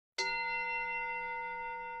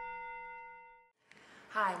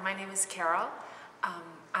Hi, my name is Carol.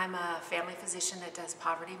 I'm a family physician that does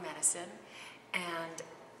poverty medicine, and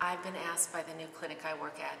I've been asked by the new clinic I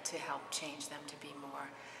work at to help change them to be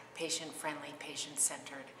more patient-friendly,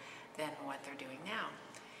 patient-centered than what they're doing now.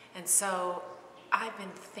 And so I've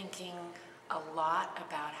been thinking a lot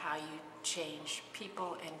about how you change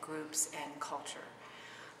people and groups and culture,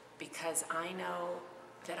 because I know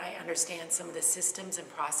that I understand some of the systems and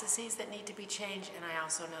processes that need to be changed, and I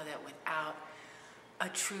also know that without a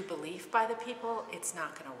true belief by the people, it's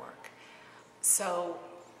not going to work. So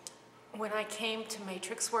when I came to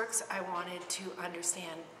MatrixWorks, I wanted to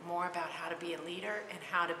understand more about how to be a leader and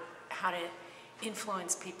how to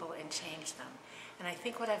influence people and change them. And I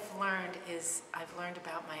think what I've learned is I've learned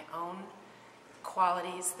about my own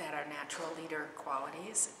qualities that are natural leader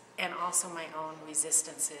qualities, and also my own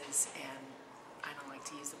resistances, and I don't like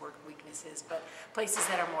to use the word weaknesses, but places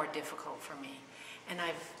that are more difficult for me. And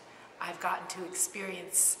I've gotten to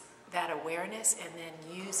experience that awareness and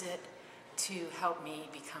then use it to help me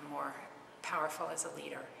become more powerful as a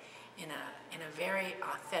leader in a very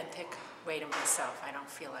authentic way to myself. I don't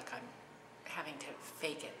feel like I'm having to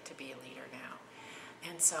fake it to be a leader now.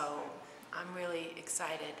 And so I'm really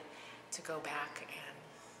excited to go back and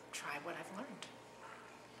try what I've learned.